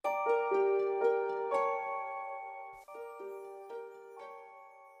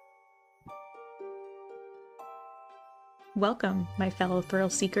Welcome, my fellow thrill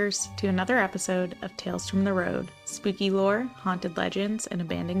seekers, to another episode of Tales from the Road, spooky lore, haunted legends, and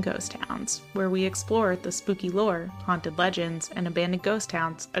abandoned ghost towns, where we explore the spooky lore, haunted legends, and abandoned ghost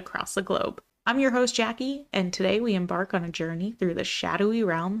towns across the globe. I'm your host, Jackie, and today we embark on a journey through the shadowy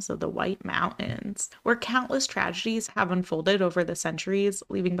realms of the White Mountains, where countless tragedies have unfolded over the centuries,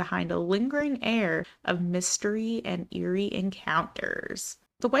 leaving behind a lingering air of mystery and eerie encounters.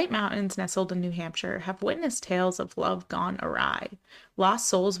 The White Mountains, nestled in New Hampshire, have witnessed tales of love gone awry, lost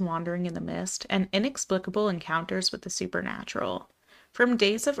souls wandering in the mist, and inexplicable encounters with the supernatural. From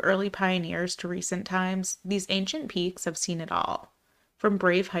days of early pioneers to recent times, these ancient peaks have seen it all. From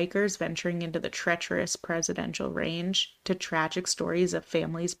brave hikers venturing into the treacherous presidential range to tragic stories of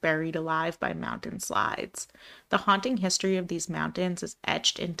families buried alive by mountain slides, the haunting history of these mountains is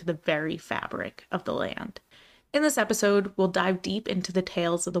etched into the very fabric of the land. In this episode, we'll dive deep into the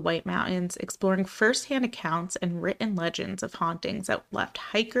tales of the White Mountains, exploring first-hand accounts and written legends of hauntings that left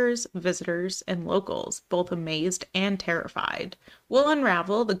hikers, visitors, and locals both amazed and terrified. We'll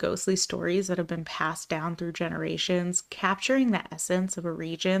unravel the ghostly stories that have been passed down through generations, capturing the essence of a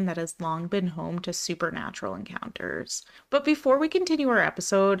region that has long been home to supernatural encounters. But before we continue our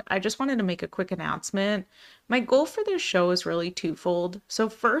episode, I just wanted to make a quick announcement. My goal for this show is really twofold. So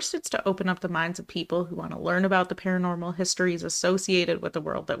first, it's to open up the minds of people who want to learn about the paranormal histories associated with the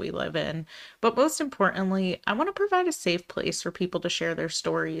world that we live in. But most importantly, I want to provide a safe place for people to share their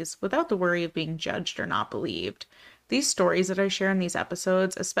stories without the worry of being judged or not believed. These stories that I share in these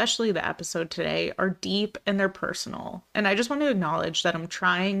episodes, especially the episode today, are deep and they're personal. And I just want to acknowledge that I'm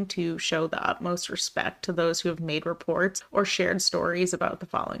trying to show the utmost respect to those who have made reports or shared stories about the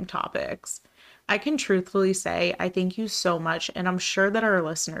following topics. I can truthfully say I thank you so much, and I'm sure that our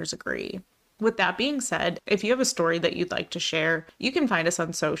listeners agree. With that being said, if you have a story that you'd like to share, you can find us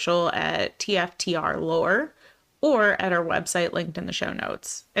on social at TFTR Lore or at our website linked in the show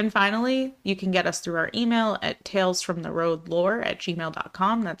notes. And finally, you can get us through our email at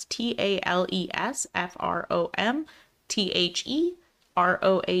talesfromtheroadlore@gmail.com. That's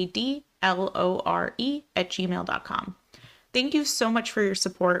TALESFROMTHEROADLORE@gmail.com. Thank you so much for your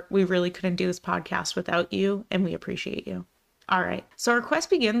support. We really couldn't do this podcast without you, and we appreciate you. All right, so our quest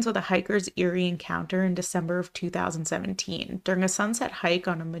begins with a hiker's eerie encounter in December of 2017 during a sunset hike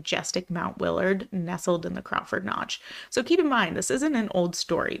on a majestic Mount Willard nestled in the Crawford Notch. So keep in mind, this isn't an old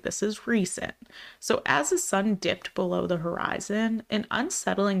story, this is recent. So as the sun dipped below the horizon, an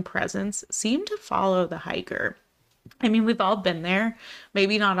unsettling presence seemed to follow the hiker. I mean, we've all been there.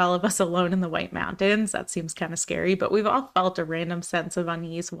 Maybe not all of us alone in the White Mountains. That seems kind of scary, but we've all felt a random sense of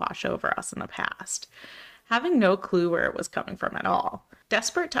unease wash over us in the past, having no clue where it was coming from at all.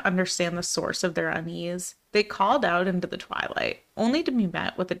 Desperate to understand the source of their unease, they called out into the twilight, only to be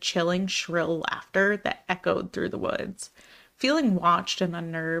met with a chilling, shrill laughter that echoed through the woods. Feeling watched and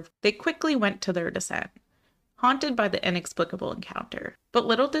unnerved, they quickly went to their descent, haunted by the inexplicable encounter. But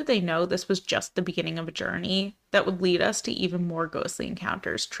little did they know this was just the beginning of a journey that would lead us to even more ghostly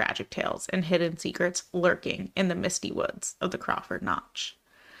encounters, tragic tales, and hidden secrets lurking in the misty woods of the Crawford Notch.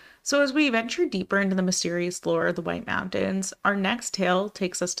 So as we venture deeper into the mysterious lore of the White Mountains, our next tale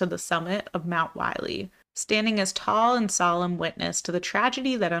takes us to the summit of Mount Wiley, standing as tall and solemn witness to the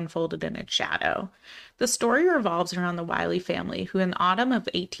tragedy that unfolded in its shadow. The story revolves around the Wiley family, who in the autumn of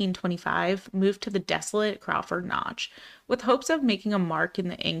 1825 moved to the desolate Crawford Notch, with hopes of making a mark in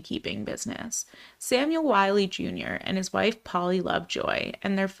the innkeeping business. Samuel Wiley Jr. and his wife Polly Lovejoy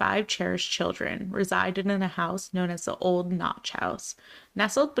and their 5 cherished children resided in a house known as the Old Notch House,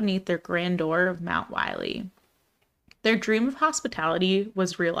 nestled beneath their grandeur of Mount Wiley. Their dream of hospitality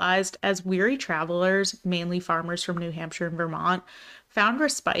was realized as weary travelers, mainly farmers from New Hampshire and Vermont, found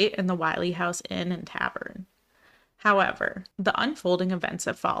respite in the Wiley House Inn and Tavern. However, the unfolding events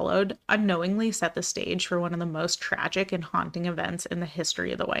that followed unknowingly set the stage for one of the most tragic and haunting events in the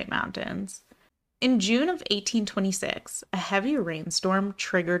history of the White Mountains. In June of 1826, a heavy rainstorm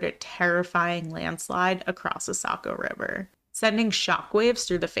triggered a terrifying landslide across the Saco River, sending shockwaves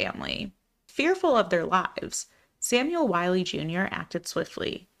through the family. Fearful of their lives, Samuel Wiley Jr. acted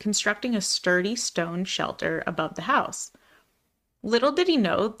swiftly, constructing a sturdy stone shelter above the house. Little did he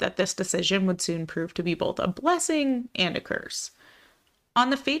know that this decision would soon prove to be both a blessing and a curse. On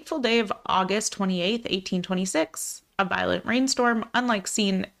the fateful day of August 28, 1826, a violent rainstorm, unlike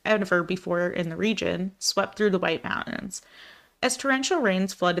seen ever before in the region, swept through the White Mountains. As torrential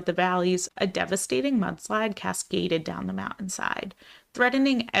rains flooded the valleys, a devastating mudslide cascaded down the mountainside,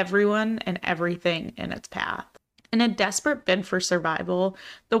 threatening everyone and everything in its path. In a desperate bid for survival,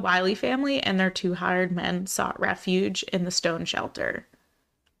 the Wiley family and their 2 hired men sought refuge in the stone shelter.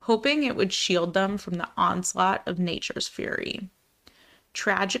 hoping it would shield them from the onslaught of nature's fury.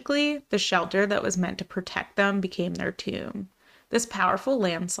 Tragically, the shelter that was meant to protect them became their tomb. This powerful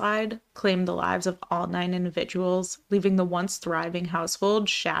landslide claimed the lives of all 9 individuals, leaving the once thriving household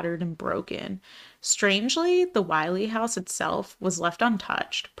shattered and broken. Strangely, the Wiley house itself was left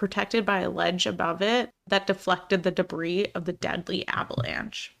untouched, protected by a ledge above it that deflected the debris of the deadly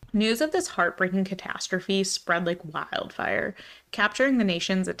avalanche. News of this heartbreaking catastrophe spread like wildfire, capturing the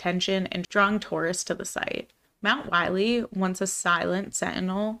nation's attention and drawing tourists to the site. Mount Wiley, once a silent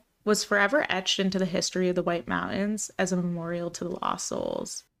sentinel, was forever etched into the history of the White Mountains as a memorial to the lost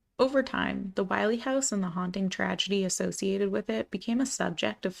souls. Over time, the Wiley House and the haunting tragedy associated with it became a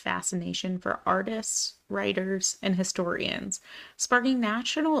subject of fascination for artists, writers, and historians, sparking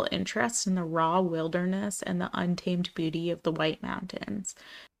national interest in the raw wilderness and the untamed beauty of the White Mountains.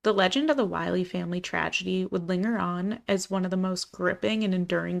 The legend of the Wiley family tragedy would linger on as one of the most gripping and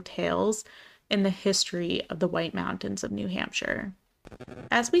enduring tales in the history of the White Mountains of New Hampshire.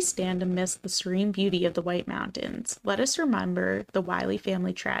 As we stand amidst the serene beauty of the White Mountains, let us remember the Wiley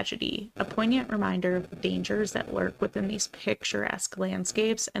family tragedy, a poignant reminder of the dangers that lurk within these picturesque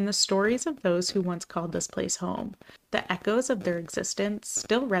landscapes and the stories of those who once called this place home. The echoes of their existence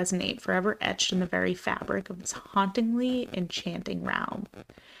still resonate, forever etched in the very fabric of this hauntingly enchanting realm.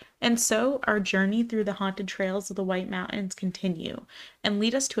 And so, our journey through the haunted trails of the White Mountains continue and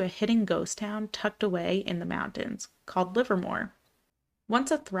lead us to a hidden ghost town tucked away in the mountains, called Livermore. Once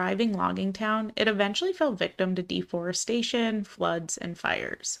a thriving logging town, it eventually fell victim to deforestation, floods, and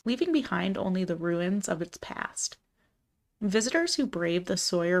fires, leaving behind only the ruins of its past. Visitors who brave the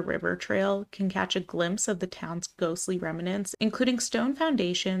Sawyer River Trail can catch a glimpse of the town's ghostly remnants, including stone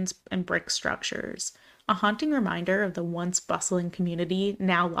foundations and brick structures, a haunting reminder of the once bustling community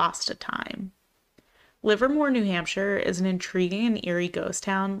now lost to time. Livermore, New Hampshire is an intriguing and eerie ghost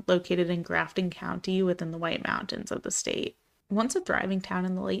town located in Grafton County within the White Mountains of the state. Once a thriving town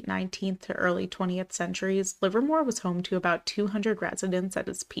in the late 19th to early 20th centuries, Livermore was home to about 200 residents at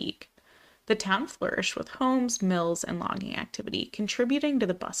its peak. The town flourished with homes, mills, and logging activity, contributing to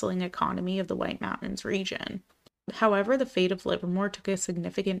the bustling economy of the White Mountains region. However, the fate of Livermore took a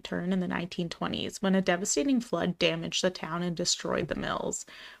significant turn in the 1920s when a devastating flood damaged the town and destroyed the mills,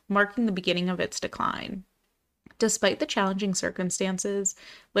 marking the beginning of its decline. Despite the challenging circumstances,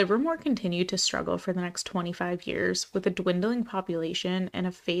 Livermore continued to struggle for the next 25 years with a dwindling population and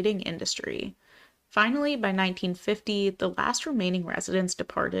a fading industry. Finally, by 1950, the last remaining residents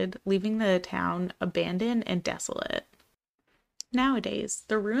departed, leaving the town abandoned and desolate. Nowadays,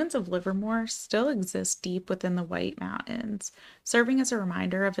 the ruins of Livermore still exist deep within the White Mountains, serving as a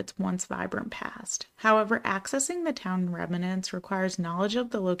reminder of its once vibrant past. However, accessing the town remnants requires knowledge of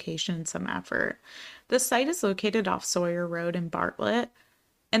the location and some effort. The site is located off Sawyer Road in Bartlett,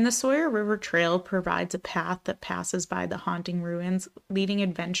 and the Sawyer River Trail provides a path that passes by the haunting ruins, leading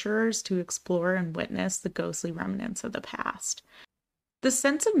adventurers to explore and witness the ghostly remnants of the past. The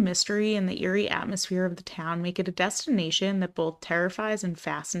sense of mystery and the eerie atmosphere of the town make it a destination that both terrifies and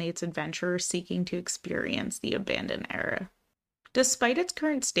fascinates adventurers seeking to experience the abandoned era. Despite its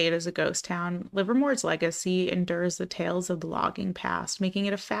current state as a ghost town, Livermore's legacy endures the tales of the logging past, making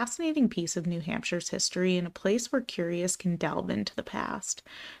it a fascinating piece of New Hampshire's history and a place where curious can delve into the past,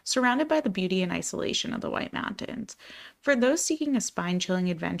 surrounded by the beauty and isolation of the White Mountains. For those seeking a spine-chilling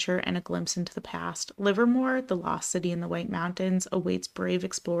adventure and a glimpse into the past, Livermore, the lost city in the White Mountains, awaits brave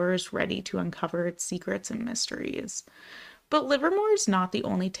explorers ready to uncover its secrets and mysteries. But Livermore is not the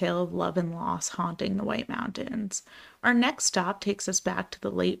only tale of love and loss haunting the White Mountains. Our next stop takes us back to the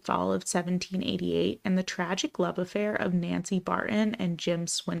late fall of 1788 and the tragic love affair of Nancy Barton and Jim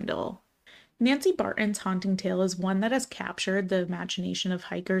Swindle. Nancy Barton's haunting tale is one that has captured the imagination of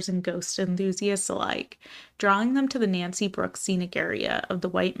hikers and ghost enthusiasts alike, drawing them to the Nancy Brook scenic area of the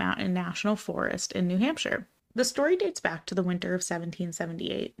White Mountain National Forest in New Hampshire. The story dates back to the winter of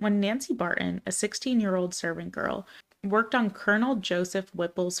 1778, when Nancy Barton, a 16-year-old servant girl, worked on Colonel Joseph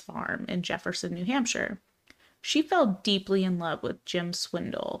Whipple's farm in Jefferson, New Hampshire. She fell deeply in love with Jim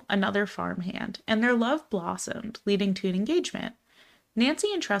Swindle, another farmhand, and their love blossomed, leading to an engagement. Nancy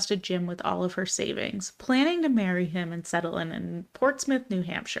entrusted Jim with all of her savings, planning to marry him and settle in Portsmouth, New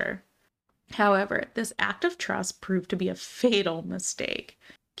Hampshire. However, this act of trust proved to be a fatal mistake.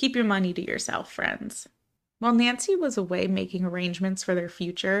 Keep your money to yourself, friends. While Nancy was away making arrangements for their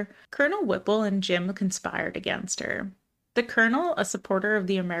future, Colonel Whipple and Jim conspired against her. The colonel, a supporter of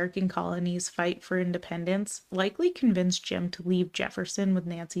the American colony's fight for independence, likely convinced Jim to leave Jefferson with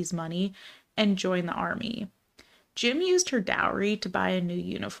Nancy's money and join the army. Jim used her dowry to buy a new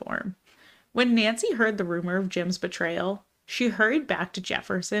uniform. When Nancy heard the rumor of Jim's betrayal, She hurried back to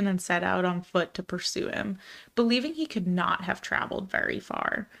Jefferson and set out on foot to pursue him, believing he could not have traveled very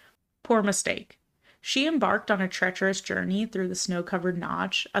far. Poor mistake. She embarked on a treacherous journey through the snow-covered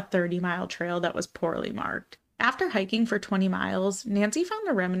Notch, a 30-mile trail that was poorly marked. After hiking for 20 miles, Nancy found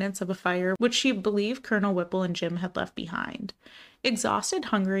the remnants of a fire which she believed Colonel Whipple and Jim had left behind. Exhausted,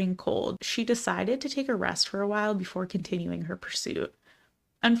 hungry, and cold, she decided to take a rest for a while before continuing her pursuit.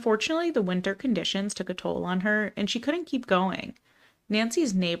 Unfortunately, the winter conditions took a toll on her, and she couldn't keep going.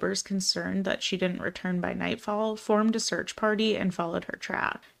 Nancy's neighbors, concerned that she didn't return by nightfall, formed a search party and followed her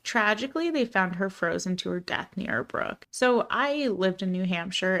track. Tragically, they found her frozen to her death near a brook. So I lived in New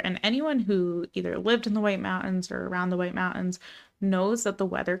Hampshire, and anyone who either lived in the White Mountains or around the White Mountains knows that the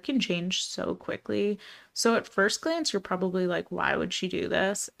weather can change so quickly. So at first glance, you're probably like, why would she do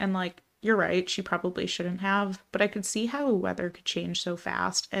this? And like, you're right, she probably shouldn't have, but I could see how weather could change so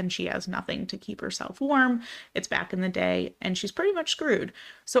fast, and she has nothing to keep herself warm. It's back in the day, and she's pretty much screwed.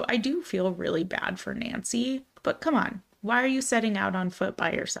 So I do feel really bad for Nancy, but come on, why are you setting out on foot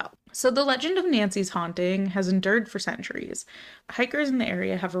by yourself? So the legend of Nancy's haunting has endured for centuries. Hikers in the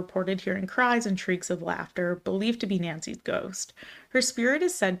area have reported hearing cries and shrieks of laughter, believed to be Nancy's ghost. Her spirit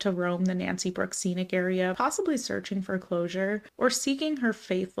is said to roam the Nancy Brook scenic area, possibly searching for closure or seeking her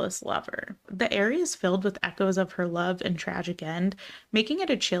faithless lover. The area is filled with echoes of her love and tragic end, making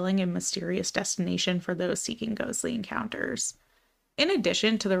it a chilling and mysterious destination for those seeking ghostly encounters. In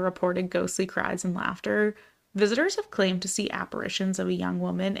addition to the reported ghostly cries and laughter, visitors have claimed to see apparitions of a young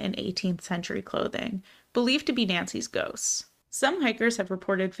woman in 18th century clothing, believed to be Nancy's ghosts. Some hikers have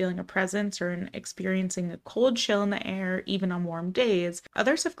reported feeling a presence or experiencing a cold chill in the air, even on warm days.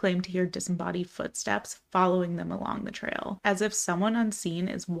 Others have claimed to hear disembodied footsteps following them along the trail, as if someone unseen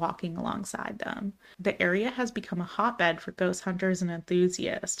is walking alongside them. The area has become a hotbed for ghost hunters and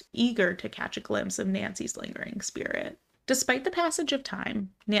enthusiasts, eager to catch a glimpse of Nancy's lingering spirit. Despite the passage of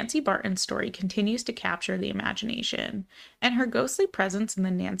time, Nancy Barton's story continues to capture the imagination, and her ghostly presence in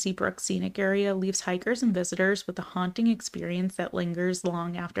the Nancy Brook scenic area leaves hikers and visitors with a haunting experience that lingers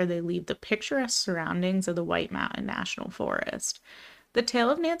long after they leave the picturesque surroundings of the White Mountain National Forest. The tale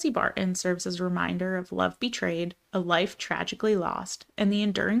of Nancy Barton serves as a reminder of love betrayed, a life tragically lost, and the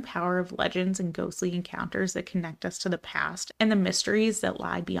enduring power of legends and ghostly encounters that connect us to the past and the mysteries that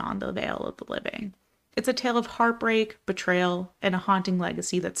lie beyond the veil of the living. It's a tale of heartbreak, betrayal, and a haunting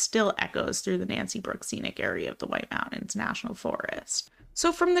legacy that still echoes through the Nancy Brook scenic area of the White Mountains National Forest.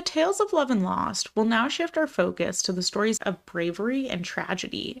 So from the tales of love and lost, we'll now shift our focus to the stories of bravery and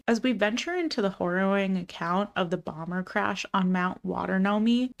tragedy as we venture into the harrowing account of the bomber crash on Mount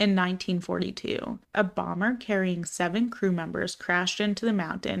Waternomy in 1942. A bomber carrying 7 crew members crashed into the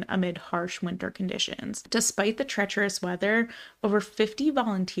mountain amid harsh winter conditions. Despite the treacherous weather, over 50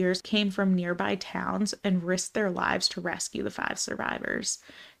 volunteers came from nearby towns and risked their lives to rescue the 5 survivors.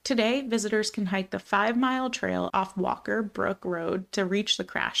 Today, visitors can hike the 5-mile trail off Walker Brook Road to reach the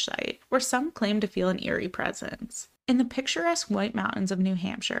crash site, where some claim to feel an eerie presence. In the picturesque White Mountains of New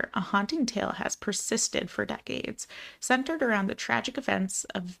Hampshire, a haunting tale has persisted for decades, centered around the tragic events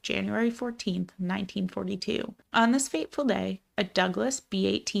of January 14, 1942. On this fateful day, a Douglas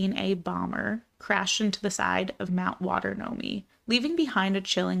B-18A bomber crashed into the side of Mount Waternomy, leaving behind a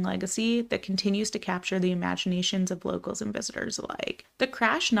chilling legacy that continues to capture the imaginations of locals and visitors alike. The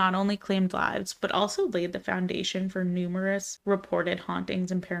crash not only claimed lives, but also laid the foundation for numerous reported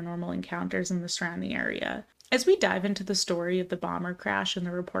hauntings and paranormal encounters in the surrounding area. As we dive into the story of the bomber crash and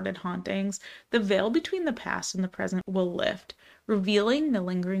the reported hauntings, the veil between the past and the present will lift, revealing the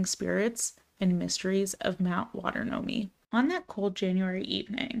lingering spirits and mysteries of Mount Waternomy. On that cold January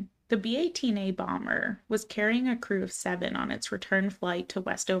evening, the B-18A bomber was carrying a crew of 7 on its return flight to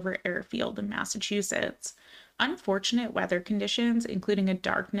Westover Airfield in Massachusetts. Unfortunate weather conditions, including a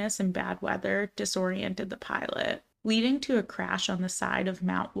darkness and bad weather, disoriented the pilot, leading to a crash on the side of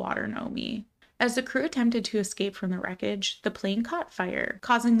Mount Waternomy. As the crew attempted to escape from the wreckage, the plane caught fire,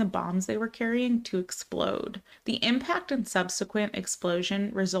 causing the bombs they were carrying to explode. The impact and subsequent explosion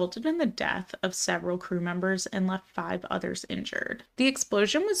resulted in the death of several crew members and left 5 others injured. The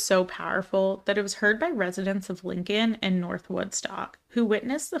explosion was so powerful that it was heard by residents of Lincoln and North Woodstock, who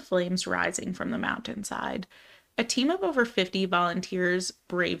witnessed the flames rising from the mountainside. A team of over 50 volunteers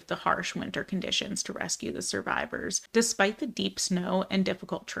braved the harsh winter conditions to rescue the survivors, despite the deep snow and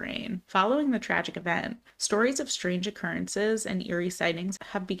difficult terrain. Following the tragic event, stories of strange occurrences and eerie sightings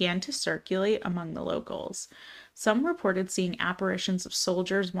have begun to circulate among the locals. Some reported seeing apparitions of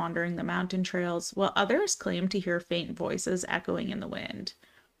soldiers wandering the mountain trails, while others claimed to hear faint voices echoing in the wind.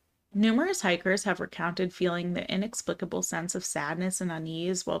 Numerous hikers have recounted feeling the inexplicable sense of sadness and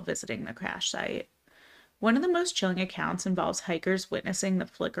unease while visiting the crash site. One of the most chilling accounts involves hikers witnessing the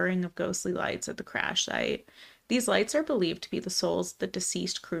flickering of ghostly lights at the crash site. These lights are believed to be the souls of the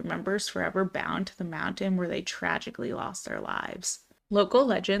deceased crew members forever bound to the mountain where they tragically lost their lives. Local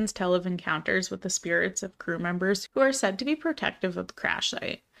legends tell of encounters with the spirits of crew members who are said to be protective of the crash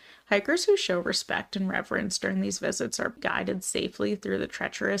site. Hikers who show respect and reverence during these visits are guided safely through the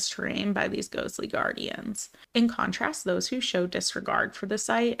treacherous terrain by these ghostly guardians. In contrast, those who show disregard for the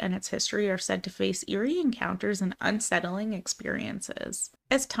site and its history are said to face eerie encounters and unsettling experiences.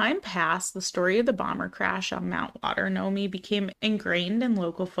 As time passed, the story of the bomber crash on Mount Waternomi became ingrained in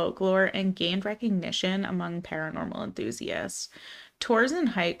local folklore and gained recognition among paranormal enthusiasts. Tours and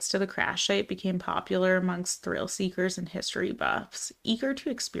hikes to the crash site became popular amongst thrill seekers and history buffs, eager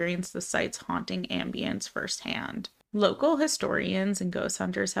to experience the site's haunting ambience firsthand. Local historians and ghost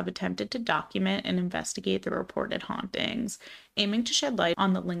hunters have attempted to document and investigate the reported hauntings, aiming to shed light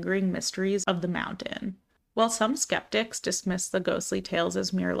on the lingering mysteries of the mountain. While some skeptics dismiss the ghostly tales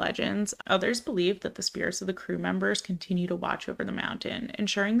as mere legends, others believe that the spirits of the crew members continue to watch over the mountain,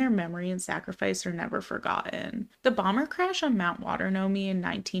 ensuring their memory and sacrifice are never forgotten. The bomber crash on Mount Waternomi in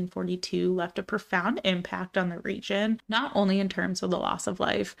 1942 left a profound impact on the region, not only in terms of the loss of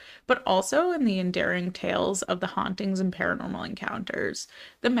life, but also in the enduring tales of the hauntings and paranormal encounters.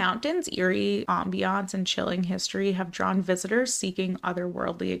 The mountain's eerie ambiance and chilling history have drawn visitors seeking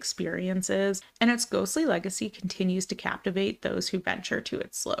otherworldly experiences, and its ghostly legacy continues to captivate those who venture to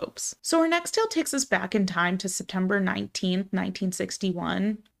its slopes. So our next tale takes us back in time to September 19th,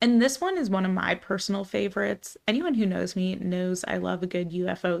 1961. And this one is one of my personal favorites. Anyone who knows me knows I love a good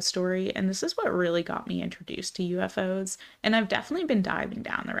UFO story, and this is what really got me introduced to UFOs. And I've definitely been diving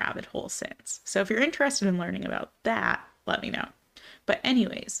down the rabbit hole since. So if you're interested in learning about that, let me know. But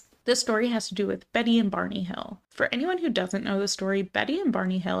anyways, this story has to do with Betty and Barney Hill. For anyone who doesn't know the story, Betty and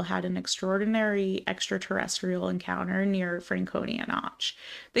Barney Hill had an extraordinary extraterrestrial encounter near Franconia Notch.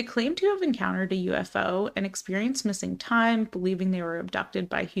 They claimed to have encountered a UFO and experienced missing time, believing they were abducted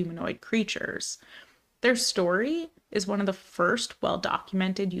by humanoid creatures. Their story is one of the first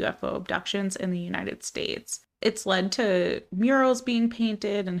well-documented UFO abductions in the United States. It's led to murals being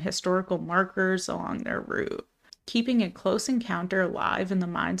painted and historical markers along their route, keeping a close encounter alive in the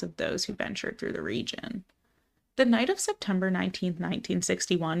minds of those who ventured through the region. The night of September 19th,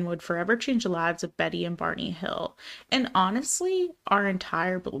 1961 would forever change the lives of Betty and Barney Hill, and honestly, our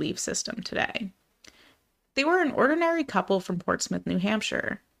entire belief system today. They were an ordinary couple from Portsmouth, New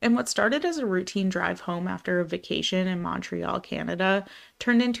Hampshire, and what started as a routine drive home after a vacation in Montreal, Canada,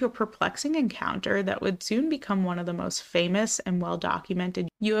 turned into a perplexing encounter that would soon become one of the most famous and well-documented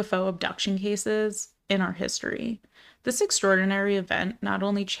UFO abduction cases in our history. This extraordinary event not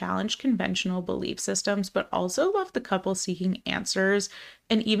only challenged conventional belief systems, but also left the couple seeking answers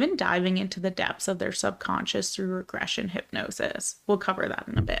and even diving into the depths of their subconscious through regression hypnosis. We'll cover that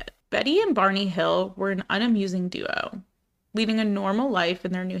in a bit. Betty and Barney Hill were an unamusing duo, leading a normal life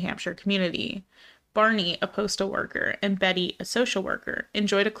in their New Hampshire community. Barney, a postal worker, and Betty, a social worker,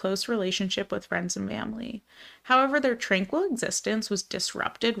 enjoyed a close relationship with friends and family. However, their tranquil existence was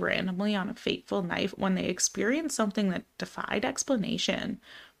disrupted randomly on a fateful night when they experienced something that defied explanation.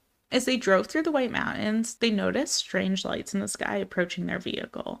 As they drove through the White Mountains, they noticed strange lights in the sky approaching their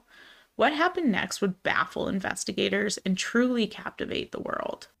vehicle. What happened next would baffle investigators and truly captivate the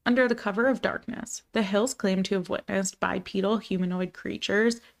world. Under the cover of darkness, the Hills claimed to have witnessed bipedal humanoid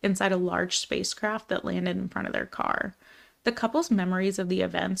creatures inside a large spacecraft that landed in front of their car. The couple's memories of the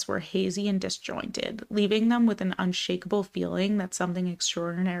events were hazy and disjointed, leaving them with an unshakable feeling that something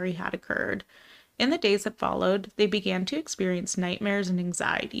extraordinary had occurred. In the days that followed, they began to experience nightmares and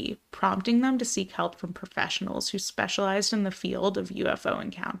anxiety, prompting them to seek help from professionals who specialized in the field of UFO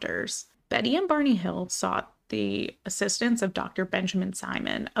encounters. Betty and Barney Hill sought the assistance of Dr. Benjamin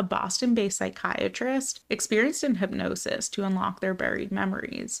Simon, a Boston-based psychiatrist experienced in hypnosis, to unlock their buried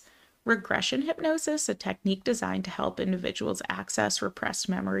memories. Regression hypnosis, a technique designed to help individuals access repressed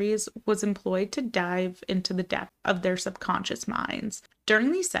memories, was employed to dive into the depth of their subconscious minds.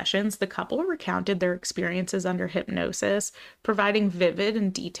 During these sessions, the couple recounted their experiences under hypnosis, providing vivid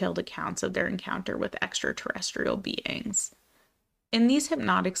and detailed accounts of their encounter with extraterrestrial beings. In these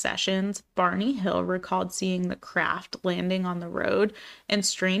hypnotic sessions, Barney Hill recalled seeing the craft landing on the road and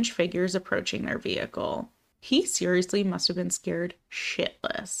strange figures approaching their vehicle. He seriously must have been scared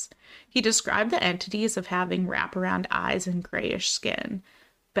shitless. He described the entities of having wraparound eyes and grayish skin.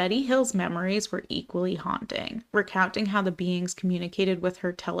 Betty Hill's memories were equally haunting, recounting how the beings communicated with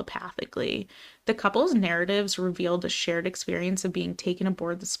her telepathically. The couple's narratives revealed a shared experience of being taken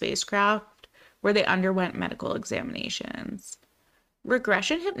aboard the spacecraft, where they underwent medical examinations.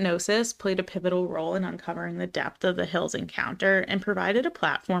 Regression hypnosis played a pivotal role in uncovering the depth of the Hills encounter and provided a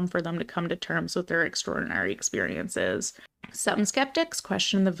platform for them to come to terms with their extraordinary experiences. Some skeptics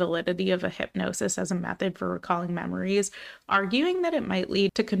question the validity of a hypnosis as a method for recalling memories, arguing that it might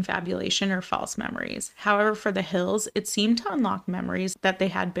lead to confabulation or false memories. However, for the Hills, it seemed to unlock memories that they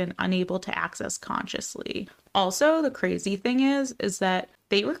had been unable to access consciously. Also, the crazy thing is that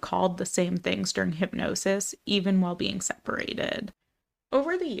they recalled the same things during hypnosis, even while being separated.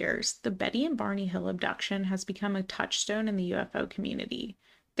 Over the years, the Betty and Barney Hill abduction has become a touchstone in the UFO community.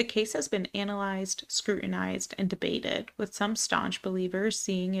 The case has been analyzed, scrutinized, and debated, with some staunch believers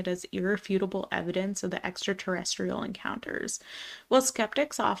seeing it as irrefutable evidence of the extraterrestrial encounters, while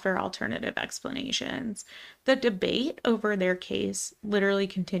skeptics offer alternative explanations. The debate over their case literally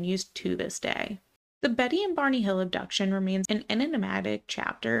continues to this day. The Betty and Barney Hill abduction remains an enigmatic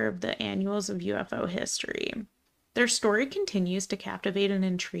chapter of the annals of UFO history. Their story continues to captivate and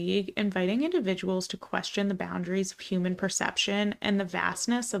intrigue, inviting individuals to question the boundaries of human perception and the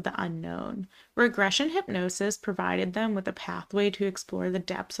vastness of the unknown. Regression hypnosis provided them with a pathway to explore the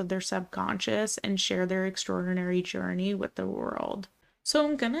depths of their subconscious and share their extraordinary journey with the world. So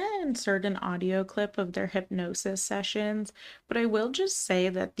I'm gonna insert an audio clip of their hypnosis sessions, but I will just say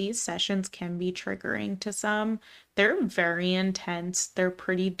that these sessions can be triggering to some. They're very intense, they're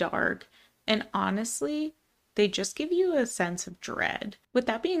pretty dark, and honestly, they just give you a sense of dread. With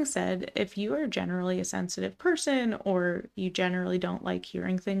that being said, if you are generally a sensitive person or you generally don't like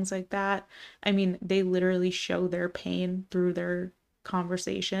hearing things like that, I mean, they literally show their pain through their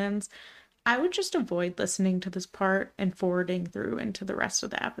conversations. I would just avoid listening to this part and forwarding through into the rest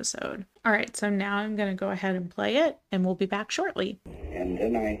of the episode. All right, so now I'm going to go ahead and play it, and we'll be back shortly. And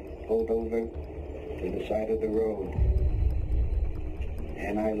then I pulled over to the side of the road,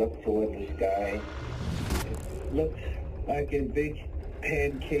 and I looked toward the sky. It looked like a big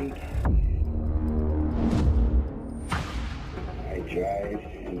pancake. I drive,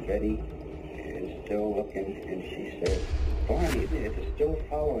 and Betty is still looking, and she said, "Barney, they're still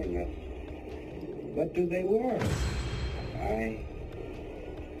following us. What do they want?" I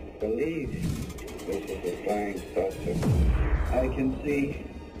believe this is a flying saucer. I can see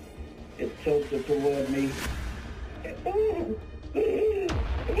it tilted toward me.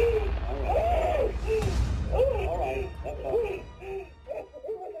 All right, that's all.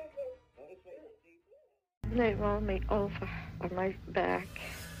 They rolled me over on my back,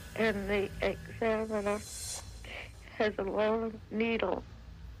 and the examiner has a long needle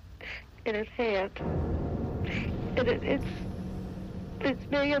in his hand. And it's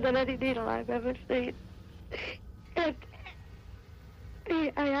bigger than any needle I've ever seen. And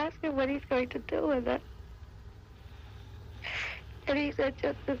I asked him what he's going to do with it. And he said,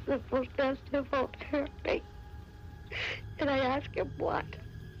 just a simple test, it won't hurt me. And I asked him what.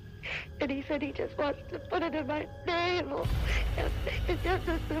 And he said he just wants to put it in my navel. And it's just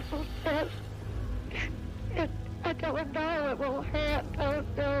a simple test. And I told him, no, it won't hurt.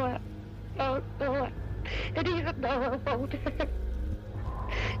 Don't do it. Don't do it. And even though it won't hurt.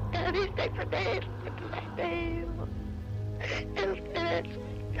 And he sticks a nail into my navel.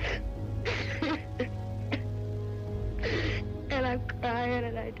 And I'm crying,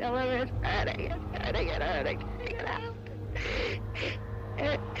 and I tell him it's hurting, take it out.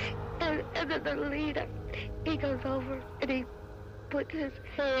 And then the leader, he goes over and he puts his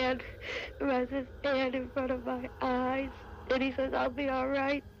hand, runs his hand in front of my eyes, and he says, I'll be all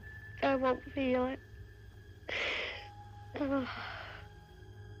right. I won't feel it.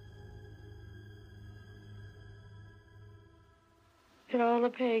 And all the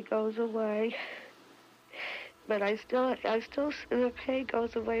pain goes away. But the pain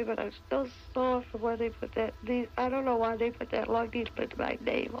goes away, but I'm still sore from where they put I don't know why they put that long needle into my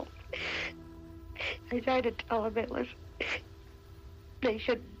navel. I tried to tell them they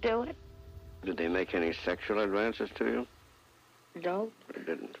shouldn't do it. Did they make any sexual advances to you? No. They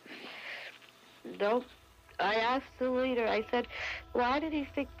didn't? No. I asked the leader, I said, why did they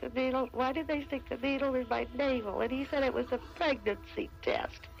stick the needle in my navel? And he said it was a pregnancy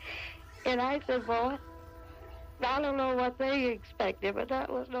test. And I said, well, I don't know what they expected, but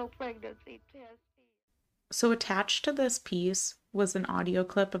that was no pregnancy test. So attached to this piece was an audio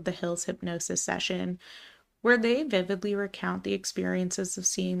clip of the Hills hypnosis session where they vividly recount the experiences of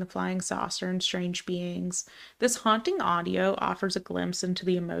seeing the flying saucer and strange beings. This haunting audio offers a glimpse into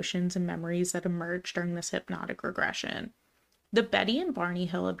the emotions and memories that emerged during this hypnotic regression. The Betty and Barney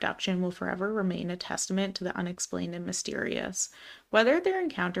Hill abduction will forever remain a testament to the unexplained and mysterious. Whether their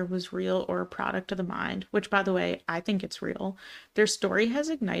encounter was real or a product of the mind, which, by the way, I think it's real, their story has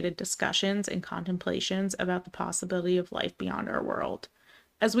ignited discussions and contemplations about the possibility of life beyond our world.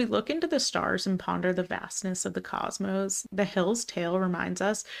 As we look into the stars and ponder the vastness of the cosmos, the Hill's tale reminds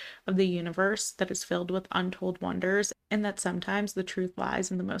us of the universe that is filled with untold wonders, and that sometimes the truth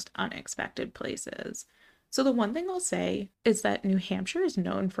lies in the most unexpected places. So the one thing I'll say is that New Hampshire is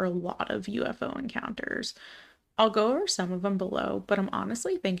known for a lot of UFO encounters. I'll go over some of them below, but I'm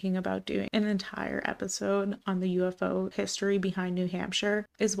honestly thinking about doing an entire episode on the UFO history behind New Hampshire,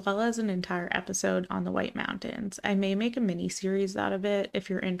 as well as an entire episode on the White Mountains. I may make a mini-series out of it. If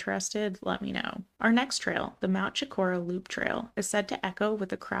you're interested, let me know. Our next trail, the Mount Chicora Loop Trail, is said to echo with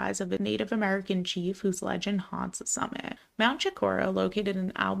the cries of a Native American chief whose legend haunts the summit. Mount Chicora, located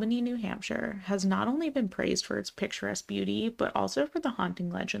in Albany, New Hampshire, has not only been praised for its picturesque beauty, but also for the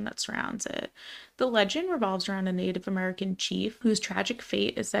haunting legend that surrounds it. The legend revolves around a Native American chief whose tragic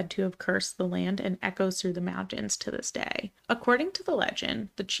fate is said to have cursed the land and echoes through the mountains to this day. According to the legend,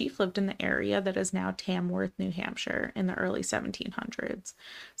 the chief lived in the area that is now Tamworth, New Hampshire, in the early 1700s.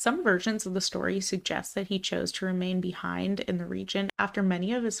 Some versions of the story suggest that he chose to remain behind in the region after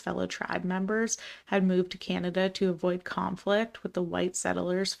many of his fellow tribe members had moved to Canada to avoid conflict with the white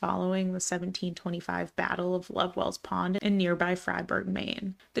settlers following the 1725 Battle of Lovewell's Pond in nearby Fryeburg,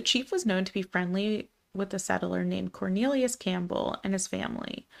 Maine. The chief was known to be friendly with a settler named Cornelius Campbell and his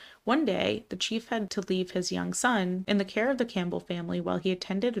family. One day, the chief had to leave his young son in the care of the Campbell family while he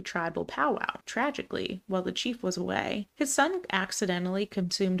attended a tribal powwow. Tragically, while the chief was away, his son accidentally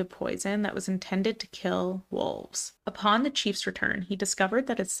consumed a poison that was intended to kill wolves. Upon the chief's return, he discovered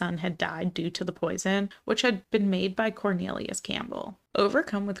that his son had died due to the poison, which had been made by Cornelius Campbell.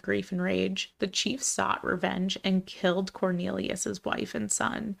 Overcome with grief and rage, the chief sought revenge and killed Cornelius's wife and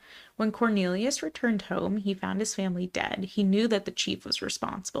son. When Cornelius returned home, he found his family dead. He knew that the chief was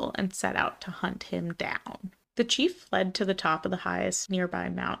responsible and set out to hunt him down. The chief fled to the top of the highest nearby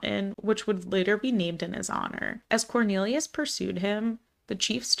mountain, which would later be named in his honor. As Cornelius pursued him, the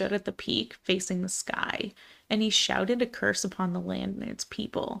chief stood at the peak, facing the sky, and he shouted a curse upon the land and its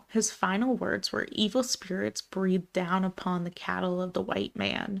people. His final words were, "Evil spirits breathe down upon the cattle of the white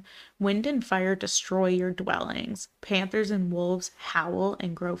man. Wind and fire destroy your dwellings. Panthers and wolves howl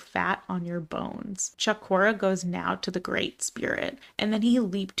and grow fat on your bones. Chicora goes now to the Great Spirit." And then he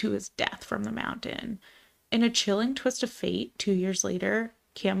leaped to his death from the mountain. In a chilling twist of fate, 2 years later,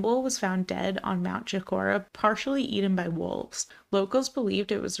 Campbell was found dead on Mount Chicora, partially eaten by wolves. Locals believed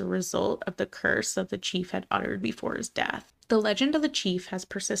it was a result of the curse that the chief had uttered before his death. The legend of the chief has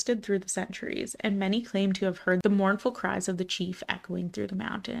persisted through the centuries, and many claim to have heard the mournful cries of the chief echoing through the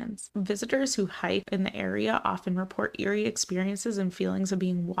mountains. Visitors who hike in the area often report eerie experiences and feelings of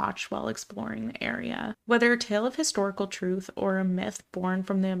being watched while exploring the area. Whether a tale of historical truth or a myth born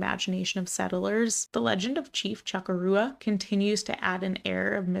from the imagination of settlers, the legend of Chief Chuckarua continues to add an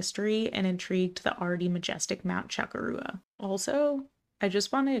air of mystery and intrigue to the already majestic Mount Chuckarua. Also, I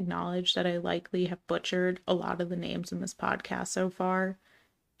just want to acknowledge that I likely have butchered a lot of the names in this podcast so far,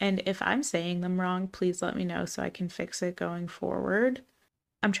 and if I'm saying them wrong, please let me know so I can fix it going forward.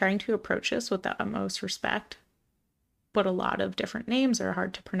 I'm trying to approach this with the utmost respect, but a lot of different names are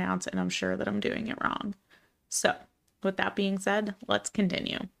hard to pronounce, and I'm sure that I'm doing it wrong. So, with that being said, let's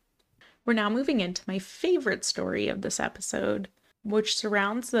continue. We're now moving into my favorite story of this episode, which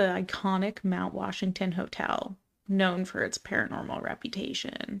surrounds the iconic Mount Washington Hotel, known for its paranormal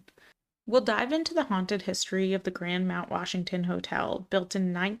reputation. We'll dive into the haunted history of the Grand Mount Washington Hotel, built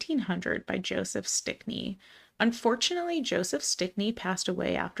in 1900 by Joseph Stickney. Unfortunately, Joseph Stickney passed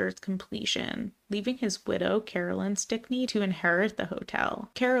away after its completion, leaving his widow, Carolyn Stickney, to inherit the hotel.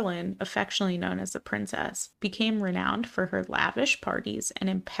 Carolyn, affectionately known as the Princess, became renowned for her lavish parties and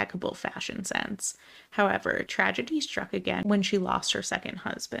impeccable fashion sense. However, tragedy struck again when she lost her second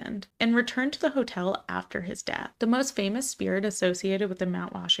husband and returned to the hotel after his death. The most famous spirit associated with the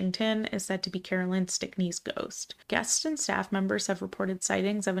Mount Washington is said to be Carolyn Stickney's ghost. Guests and staff members have reported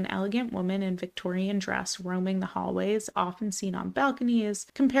sightings of an elegant woman in Victorian dress roaming the hallways, often seen on balconies,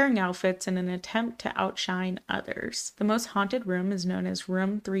 comparing outfits in an attempt to outshine others. The most haunted room is known as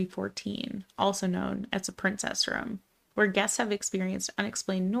Room 314, also known as the Princess Room. where guests have experienced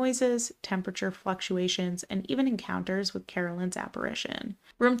unexplained noises, temperature fluctuations, and even encounters with Carolyn's apparition.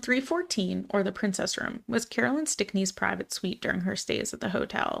 Room 314, or the Princess Room, was Carolyn Stickney's private suite during her stays at the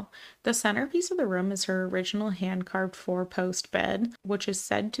hotel. The centerpiece of the room is her original hand-carved four-post bed, which is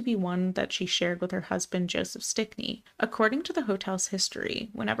said to be one that she shared with her husband Joseph Stickney. According to the hotel's history,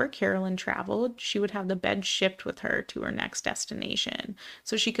 whenever Carolyn traveled, she would have the bed shipped with her to her next destination,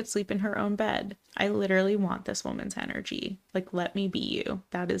 so she could sleep in her own bed. I literally want this woman's energy. Like, let me be you.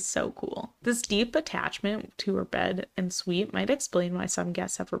 That is so cool. This deep attachment to her bed and suite might explain why some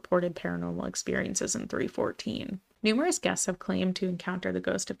guests have reported paranormal experiences in 314. Numerous guests have claimed to encounter the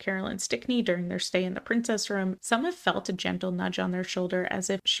ghost of Carolyn Stickney during their stay in the Princess Room. Some have felt a gentle nudge on their shoulder as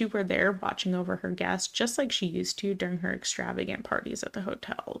if she were there watching over her guests, just like she used to during her extravagant parties at the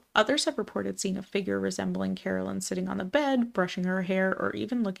hotel. Others have reported seeing a figure resembling Carolyn sitting on the bed, brushing her hair, or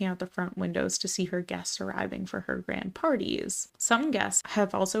even looking out the front windows to see her guests arriving for her grand parties. Some guests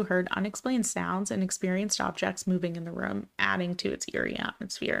have also heard unexplained sounds and experienced objects moving in the room, adding to its eerie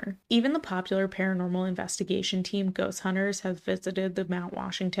atmosphere. Even the popular paranormal investigation team Ghost Hunters have visited the Mount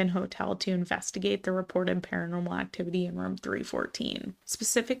Washington Hotel to investigate the reported paranormal activity in room 314,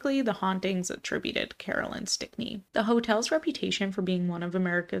 specifically the hauntings attributed to Carolyn Stickney. The hotel's reputation for being one of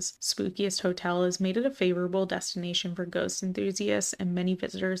America's spookiest hotels has made it a favorable destination for ghost enthusiasts and many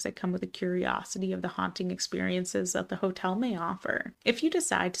visitors that come with a curiosity of the haunting experiences that the hotel may offer. If you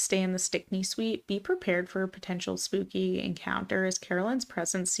decide to stay in the Stickney suite, be prepared for a potential spooky encounter, as Carolyn's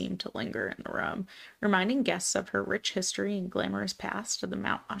presence seemed to linger in the room, reminding guests of her rich history and glamorous past of the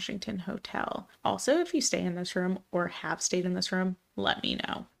Mount Washington Hotel. Also, if you stay in this room or have stayed in this room, let me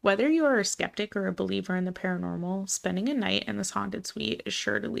know. Whether you are a skeptic or a believer in the paranormal, spending a night in this haunted suite is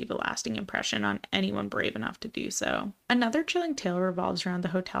sure to leave a lasting impression on anyone brave enough to do so. Another chilling tale revolves around the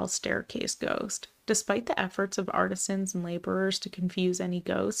hotel's staircase ghost. Despite the efforts of artisans and laborers to confuse any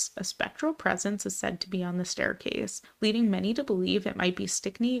ghosts, a spectral presence is said to be on the staircase, leading many to believe it might be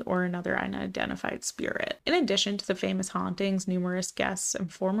Stickney or another unidentified spirit. In addition to the famous hauntings, numerous guests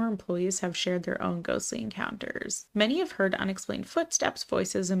and former employees have shared their own ghostly encounters. Many have heard unexplained footsteps,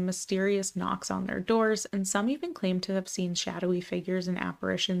 voices, and mysterious knocks on their doors, and some even claim to have seen shadowy figures and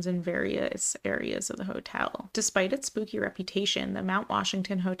apparitions in various areas of the hotel. Despite its spooky reputation, the Mount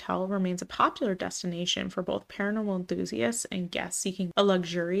Washington Hotel remains a popular destination for both paranormal enthusiasts and guests seeking a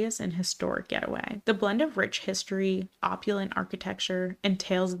luxurious and historic getaway. The blend of rich history, opulent architecture, and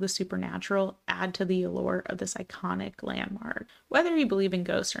tales of the supernatural add to the allure of this iconic landmark. Whether you believe in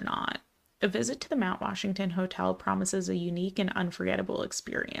ghosts or not, a visit to the Mount Washington Hotel promises a unique and unforgettable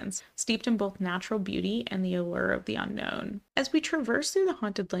experience, steeped in both natural beauty and the allure of the unknown. As we traverse through the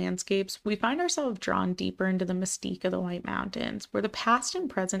haunted landscapes, we find ourselves drawn deeper into the mystique of the White Mountains, where the past and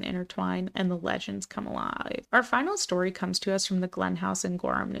present intertwine and the legends come alive. Our final story comes to us from the Glen House in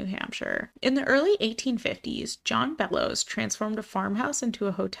Gorham, New Hampshire. In the early 1850s, John Bellows transformed a farmhouse into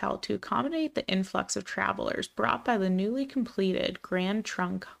a hotel to accommodate the influx of travelers brought by the newly completed Grand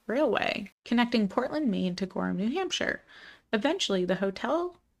Trunk Railway, connecting Portland, Maine to Gorham, New Hampshire. Eventually, the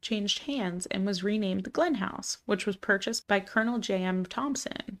hotel changed hands and was renamed the Glen House, which was purchased by Colonel J.M.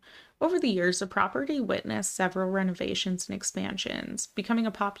 Thompson. Over the years, the property witnessed several renovations and expansions, becoming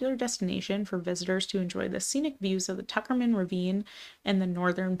a popular destination for visitors to enjoy the scenic views of the Tuckerman Ravine and the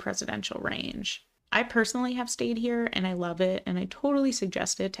Northern Presidential Range. I personally have stayed here and I love it, and I totally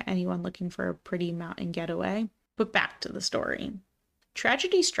suggest it to anyone looking for a pretty mountain getaway. But back to the story.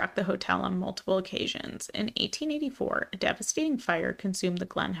 Tragedy struck the hotel on multiple occasions. In 1884, a devastating fire consumed the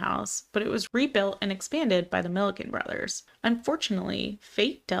Glen House, but it was rebuilt and expanded by the Milliken brothers. Unfortunately,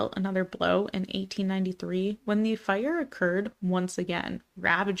 fate dealt another blow in 1893 when the fire occurred once again,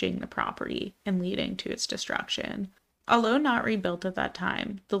 ravaging the property and leading to its destruction. Although not rebuilt at that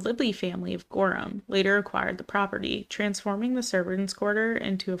time, the Libley family of Gorham later acquired the property, transforming the servants' quarter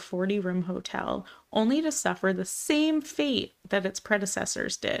into a 40-room hotel, only to suffer the same fate that its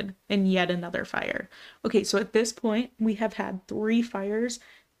predecessors did in yet another fire. Okay, so at this point, we have had 3 fires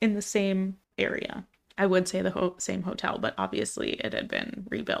in the same area. I would say the same hotel, but obviously it had been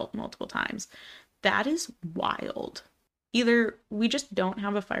rebuilt multiple times. That is wild. Either we just don't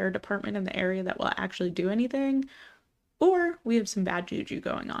have a fire department in the area that will actually do anything, or we have some bad juju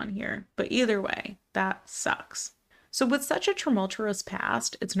going on here. But either way, that sucks. So with such a tumultuous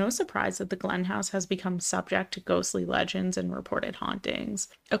past, it's no surprise that the Glen House has become subject to ghostly legends and reported hauntings.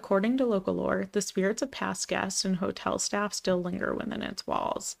 According to local lore, the spirits of past guests and hotel staff still linger within its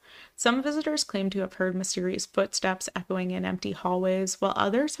walls. Some visitors claim to have heard mysterious footsteps echoing in empty hallways, while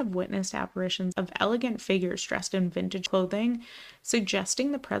others have witnessed apparitions of elegant figures dressed in vintage clothing,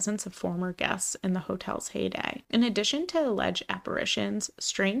 suggesting the presence of former guests in the hotel's heyday. In addition to alleged apparitions,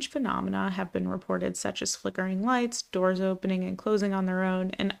 strange phenomena have been reported, such as flickering lights, doors opening and closing on their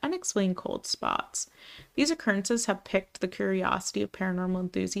own, and unexplained cold spots. These occurrences have piqued the curiosity of paranormal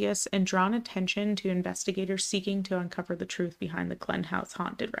enthusiasts and drawn attention to investigators seeking to uncover the truth behind the Glen House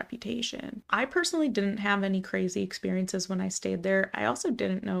haunted reputation. I personally didn't have any crazy experiences when I stayed there. I also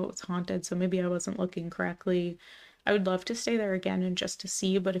didn't know it was haunted, so maybe I wasn't looking correctly. I would love to stay there again and just to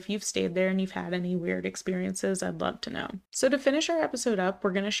see, but if you've stayed there and you've had any weird experiences, I'd love to know. So to finish our episode up,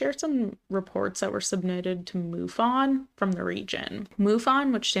 we're going to share some reports that were submitted to MUFON from the region.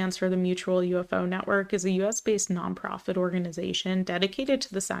 MUFON, which stands for the Mutual UFO Network, is a US-based nonprofit organization dedicated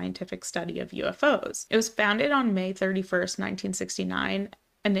to the scientific study of UFOs. It was founded on May 31st, 1969,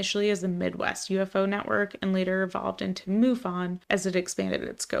 initially as the Midwest UFO Network, and later evolved into MUFON as it expanded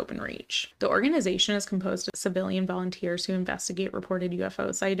its scope and reach. The organization is composed of civilian volunteers who investigate reported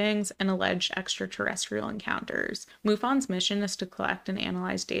UFO sightings and alleged extraterrestrial encounters. MUFON's mission is to collect and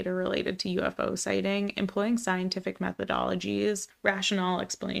analyze data related to UFO sighting, employing scientific methodologies, rational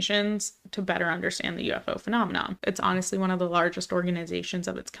explanations to better understand the UFO phenomenon. It's honestly one of the largest organizations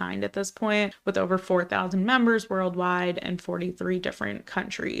of its kind at this point, with over 4,000 members worldwide and 43 different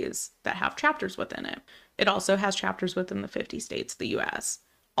countries that have chapters within it. It also has chapters within the 50 states of the US.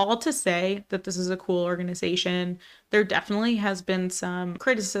 All to say that this is a cool organization. There definitely has been some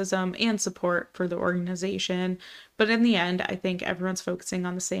criticism and support for the organization, but in the end, I think everyone's focusing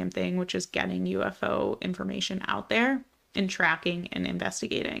on the same thing, which is getting UFO information out there and tracking and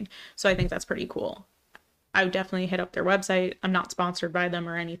investigating. So I think that's pretty cool. I would definitely hit up their website. I'm not sponsored by them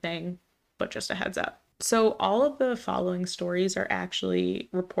or anything, but just a heads up. So all of the following stories are actually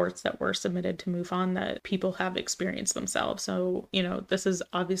reports that were submitted to MUFON that people have experienced themselves. So, this is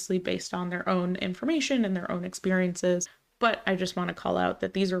obviously based on their own information and their own experiences, but I just want to call out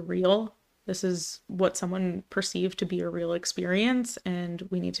that these are real. This is what someone perceived to be a real experience, and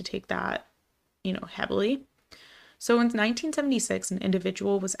we need to take that, heavily. So in 1976, an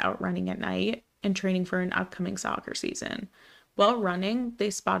individual was out running at night and training for an upcoming soccer season. While running, they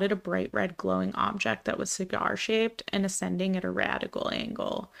spotted a bright red glowing object that was cigar-shaped and ascending at a radical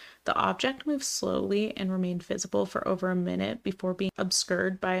angle. The object moved slowly and remained visible for over a minute before being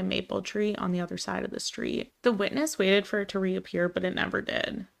obscured by a maple tree on the other side of the street. The witness waited for it to reappear, but it never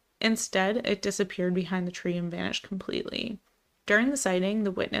did. Instead, it disappeared behind the tree and vanished completely. During the sighting,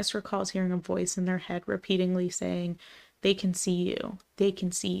 the witness recalls hearing a voice in their head repeatedly saying, "They can see you. They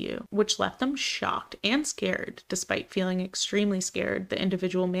can see you," which left them shocked and scared. Despite feeling extremely scared, the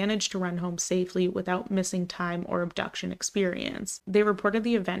individual managed to run home safely without missing time or abduction experience. They reported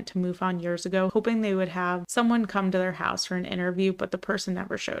the event to MUFON years ago, hoping they would have someone come to their house for an interview, but the person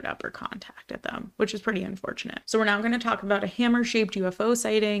never showed up or contacted them, which is pretty unfortunate. So we're now going to talk about a hammer-shaped UFO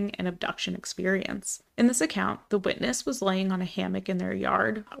sighting and abduction experience. In this account, the witness was laying on a hammock in their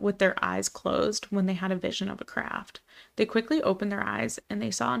yard with their eyes closed when they had a vision of a craft. They quickly opened their eyes and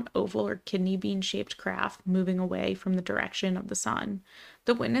they saw an oval or kidney bean shaped craft moving away from the direction of the sun.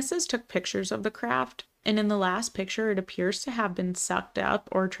 The witnesses took pictures of the craft, and in the last picture it appears to have been sucked up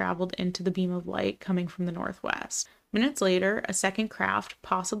or traveled into the beam of light coming from the northwest. Minutes later, a second craft,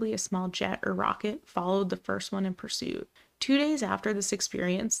 possibly a small jet or rocket, followed the first one in pursuit. 2 days after this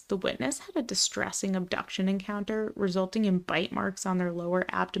experience, the witness had a distressing abduction encounter, resulting in bite marks on their lower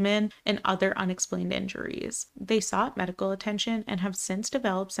abdomen and other unexplained injuries. They sought medical attention and have since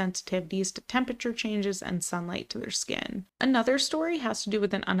developed sensitivities to temperature changes and sunlight to their skin. Another story has to do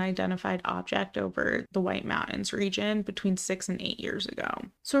with an unidentified object over the White Mountains region between 6 and 8 years ago.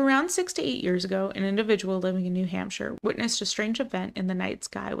 So around 6 to 8 years ago, an individual living in New Hampshire witnessed a strange event in the night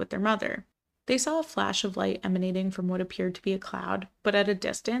sky with their mother. They saw a flash of light emanating from what appeared to be a cloud, but at a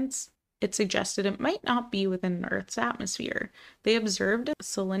distance, it suggested it might not be within Earth's atmosphere. They observed a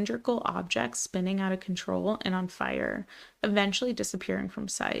cylindrical object spinning out of control and on fire, eventually disappearing from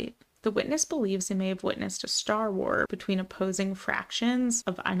sight. The witness believes they may have witnessed a star war between opposing fractions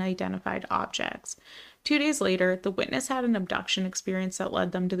of unidentified objects. 2 days later, the witness had an abduction experience that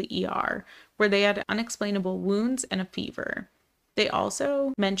led them to the ER, where they had unexplainable wounds and a fever. They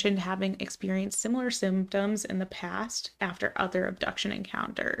also mentioned having experienced similar symptoms in the past after other abduction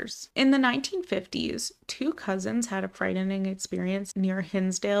encounters. In the 1950s, two cousins had a frightening experience near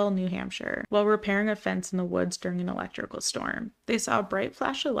Hinsdale, New Hampshire, while repairing a fence in the woods during an electrical storm. They saw a bright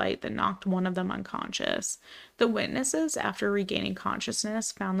flash of light that knocked one of them unconscious. The witnesses, after regaining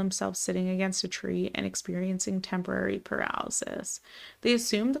consciousness, found themselves sitting against a tree and experiencing temporary paralysis. They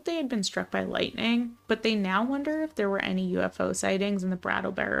assumed that they had been struck by lightning, but they now wonder if there were any UFO sightings in the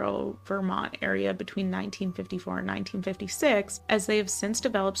Brattleboro, Vermont area between 1954 and 1956, as they have since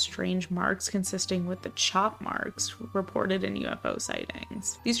developed strange marks consisting with the chop marks reported in UFO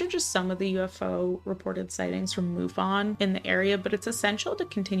sightings. These are just some of the UFO reported sightings from MUFON in the area, but it's essential to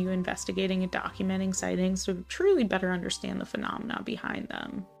continue investigating and documenting sightings to truly better understand the phenomena behind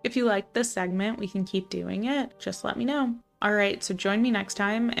them. If you like this segment, we can keep doing it. Just let me know. Alright, so join me next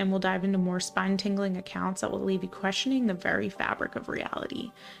time and we'll dive into more spine-tingling accounts that will leave you questioning the very fabric of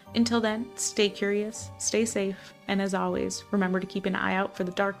reality. Until then, stay curious, stay safe, and as always, remember to keep an eye out for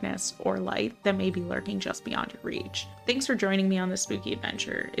the darkness or light that may be lurking just beyond your reach. Thanks for joining me on this spooky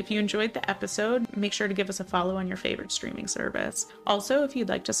adventure. If you enjoyed the episode, make sure to give us a follow on your favorite streaming service. Also, if you'd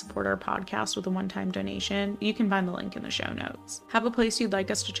like to support our podcast with a one-time donation, you can find the link in the show notes. Have a place you'd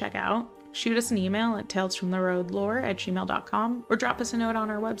like us to check out? Shoot us an email at talesfromtheroadlore@gmail.com or drop us a note on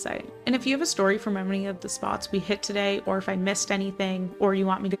our website. And if you have a story from any of the spots we hit today, or if I missed anything, or you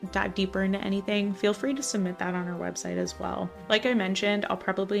want me to dive deeper into anything, feel free to submit that on our website as well. Like I mentioned, I'll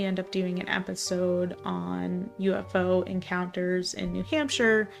probably end up doing an episode on UFO encounters in New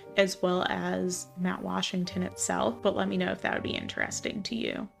Hampshire, as well as Mount Washington itself, but let me know if that would be interesting to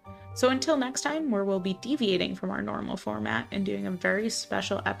you. So until next time, where we'll be deviating from our normal format and doing a very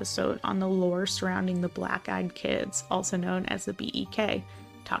special episode on the lore surrounding the Black-Eyed Kids, also known as the BEK.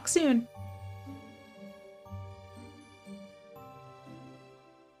 Talk soon!